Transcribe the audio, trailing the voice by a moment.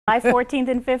July 14th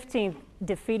and 15th,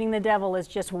 defeating the devil is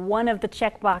just one of the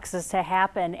check boxes to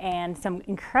happen, and some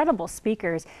incredible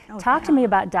speakers. Talk to me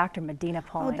about Dr. Medina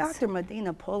Pullings. Oh, Dr.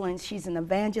 Medina Pullings, she's an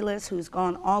evangelist who's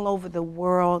gone all over the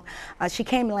world. She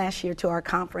came last year to our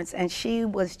conference, and she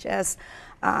was just,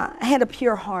 had a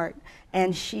pure heart,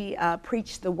 and she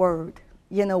preached the word,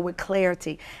 you know, with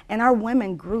clarity. And our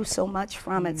women grew so much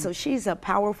from it. So she's a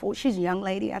powerful, she's a young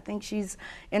lady. I think she's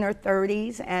in her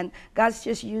 30s, and God's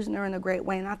just using her in a great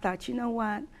way. And I thought, you know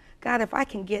what? God, if I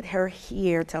can get her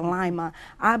here to Lima,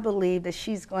 I believe that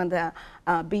she's going to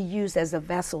be used as a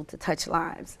vessel to touch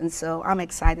lives. And so I'm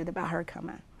excited about her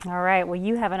coming. All right. Well,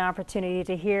 you have an opportunity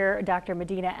to hear Dr.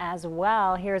 Medina as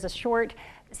well. Here's a short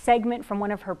segment from one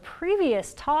of her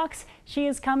previous talks. She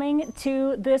is coming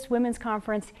to this women's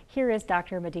conference. Here is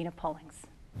Dr. Medina Pullings.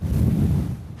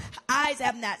 Eyes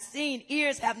have not seen,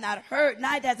 ears have not heard,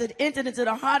 neither has it entered into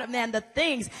the heart of man the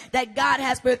things that God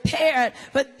has prepared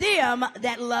for them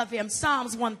that love him.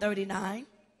 Psalms 139.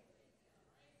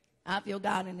 I feel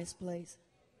God in this place.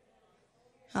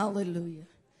 Hallelujah.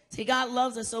 See, God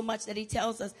loves us so much that he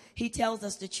tells us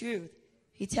the truth.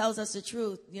 He tells us the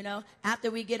truth, you know.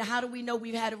 After we get, how do we know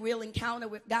we've had a real encounter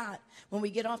with God? When we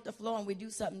get off the floor and we do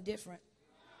something different.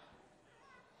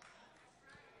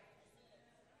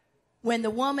 When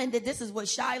the woman did, this is what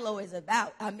Shiloh is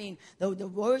about. I mean, the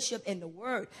worship and the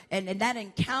word and that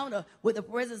encounter with the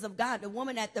presence of God. The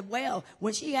woman at the well,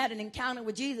 when she had an encounter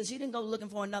with Jesus, she didn't go looking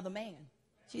for another man.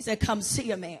 She said, come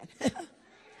see a man.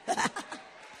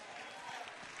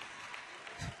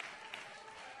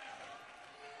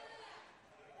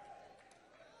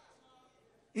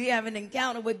 He had an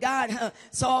encounter with God.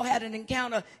 Saul had an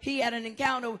encounter. He had an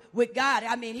encounter with God.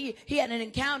 I mean, he had an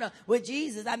encounter with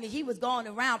Jesus. I mean, he was going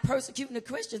around persecuting the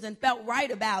Christians and felt right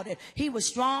about it. He was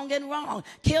strong and wrong,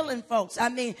 killing folks. I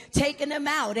mean, taking them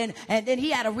out. And then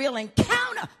he had a real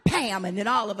encounter, Pam. And then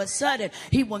all of a sudden,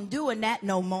 he wasn't doing that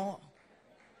no more.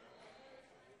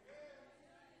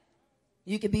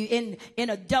 You could be in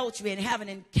adultery and have an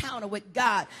encounter with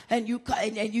God, and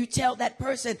you tell that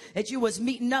person that you was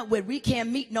meeting up with, we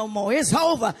can't meet no more. It's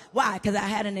over. Why? Because I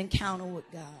had an encounter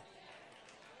with God.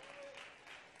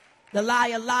 The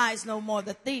liar lies no more.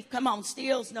 The thief, come on,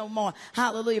 steals no more.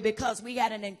 Hallelujah. Because we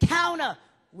had an encounter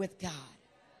with God.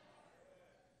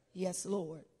 Yes,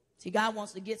 Lord. See, God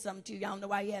wants to get something to you. I don't know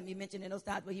why he had me mentioning those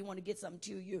times, but he want to get something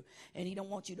to you, and he don't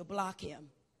want you to block him.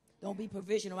 Don't be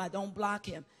provisional. Don't block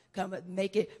him. Come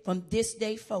make it from this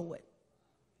day forward.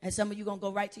 And some of you going to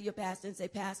go right to your pastor and say,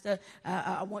 Pastor,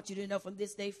 I want you to know from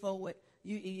this day forward,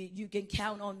 you can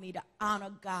count on me to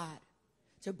honor God,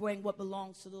 to bring what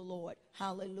belongs to the Lord.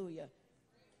 Hallelujah.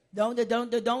 Don't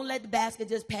let the basket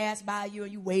just pass by you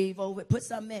and you wave over it. Put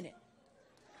something in it.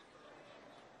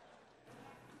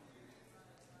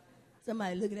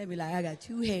 Somebody looking at me like I got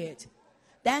two heads.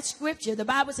 That scripture, the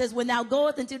Bible says, when thou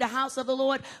goest into the house of the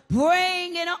Lord,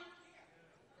 bring it up.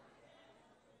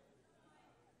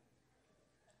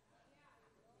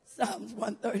 Psalms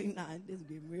 139. This will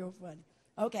be real funny.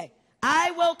 Okay.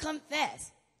 I will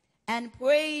confess and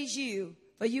praise you,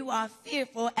 for you are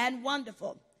fearful and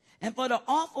wonderful, and for the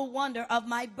awful wonder of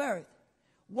my birth.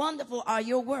 Wonderful are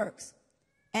your works,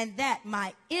 and that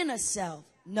my inner self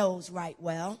knows right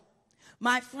well.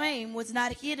 My frame was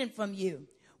not hidden from you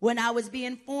when I was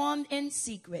being formed in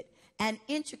secret and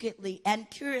intricately and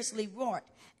curiously wrought,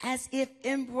 as if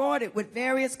embroidered with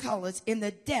various colors in the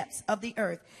depths of the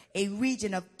earth, a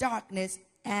region of darkness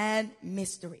and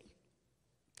mystery.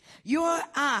 Your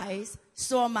eyes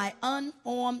saw my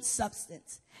unformed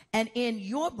substance, and in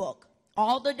your book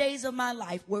all the days of my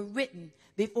life were written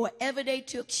before ever they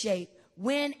took shape,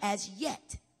 when as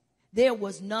yet there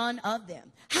was none of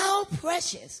them. How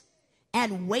precious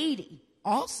and weighty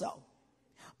also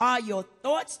are your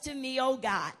thoughts to me, O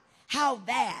God. How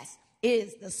vast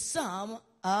is the sum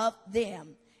of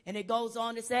them. And it goes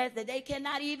on to say that they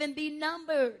cannot even be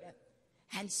numbered.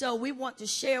 And so we want to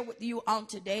share with you on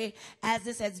today, as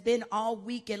this has been all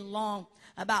weekend long,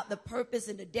 about the purpose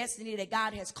and the destiny that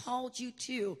God has called you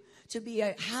to be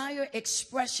a higher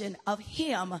expression of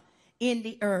him in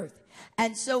the earth.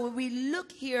 And so when we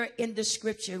look here in the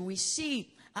scripture, we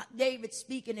see David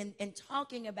speaking and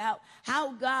talking about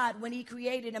how God, when he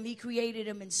created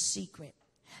him in secret.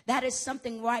 That is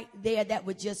something right there that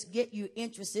would just get you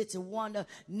interested to want to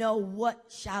know what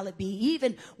shall it be.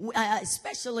 Even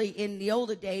especially in the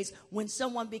older days when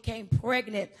someone became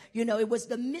pregnant, you know, it was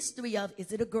the mystery of,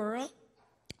 is it a girl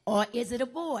or is it a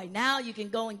boy? Now you can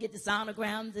go and get the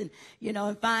sonograms and, you know,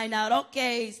 and find out,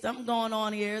 okay, something going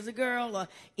on here. Is a girl or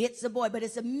it's a boy. But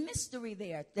it's a mystery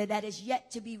there that is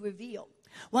yet to be revealed.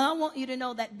 Well, I want you to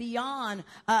know that beyond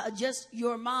just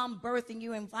your mom birthing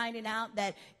you and finding out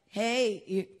that, hey,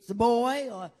 it's a boy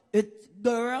or it's a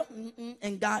girl,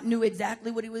 and God knew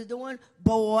exactly what he was doing,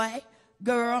 boy,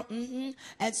 girl,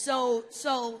 and so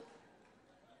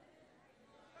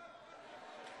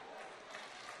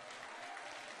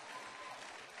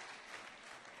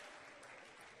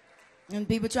and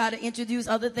people try to introduce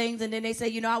other things, and then they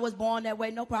say, I was born that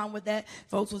way. No problem with that.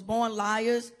 Folks was born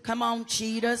liars. Come on,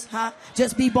 cheaters, huh?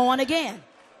 Just be born again.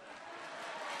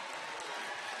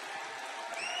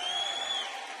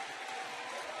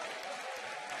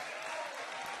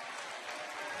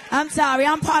 I'm sorry,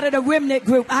 I'm part of the remnant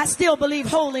group. I still believe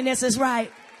holiness is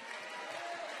right.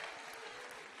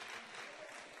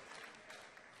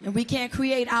 And we can't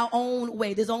create our own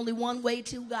way. There's only one way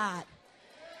to God.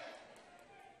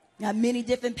 Got many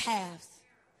different paths.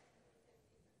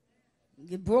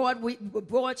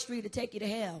 Broad Street to take you to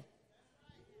hell.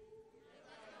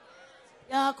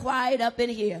 Y'all quiet up in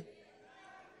here.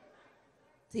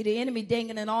 See, the enemy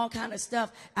dangling all kind of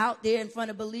stuff out there in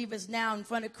front of believers now, in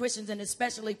front of Christians, and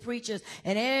especially preachers.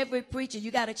 And every preacher,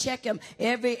 you got to check them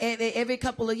every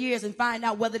couple of years and find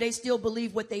out whether they still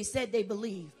believe what they said they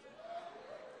believe.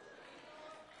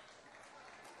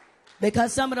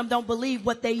 Because some of them don't believe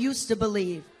what they used to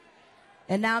believe.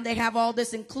 And now they have all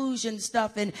this inclusion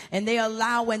stuff, and they're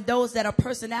allowing those that are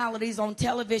personalities on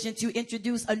television to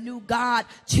introduce a new God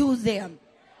to them.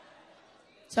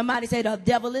 Somebody say the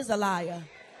devil is a liar.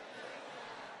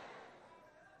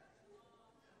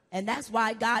 And that's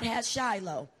why God has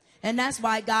Shiloh. And that's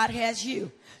why God has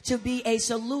you, to be a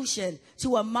solution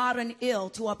to a modern ill,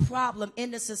 to a problem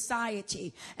in the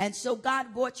society. And so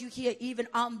God brought you here even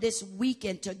on this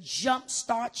weekend to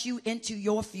jumpstart you into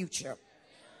your future.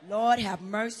 Lord have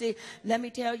mercy. Let me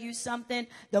tell you something.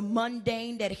 The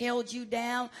mundane that held you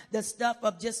down, the stuff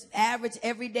of just average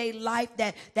everyday life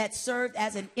that served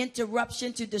as an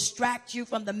interruption to distract you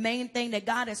from the main thing that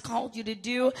God has called you to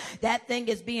do, that thing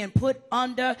is being put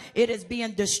under. It is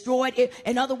being destroyed.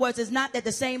 In other words, it's not that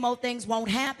the same old things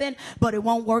won't happen, but it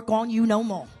won't work on you no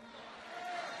more.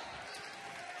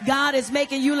 God is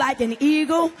making you like an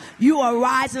eagle. You are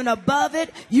rising above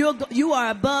it. You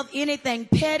are above anything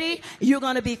petty. You're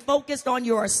going to be focused on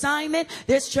your assignment.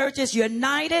 This church is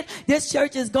united. This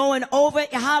church is going over,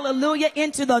 hallelujah,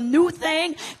 into the new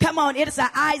thing. Come on, it is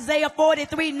an Isaiah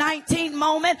 43:19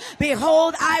 moment.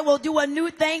 Behold, I will do a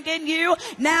new thing in you.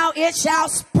 Now it shall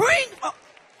spring forth.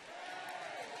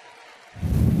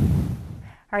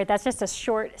 All right, that's just a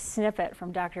short snippet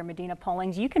from Dr. Medina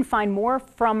Pullings. You can find more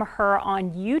from her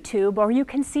on YouTube, or you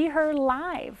can see her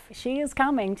live. She is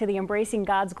coming to the Embracing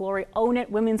God's Glory Own It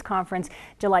Women's Conference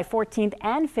July 14th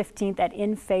and 15th at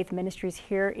In Faith Ministries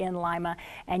here in Lima.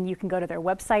 And you can go to their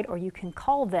website, or you can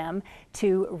call them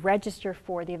to register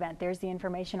for the event. There's the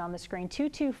information on the screen.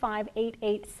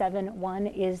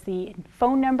 225-8871 is the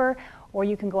phone number, or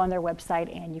you can go on their website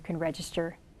and you can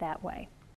register that way.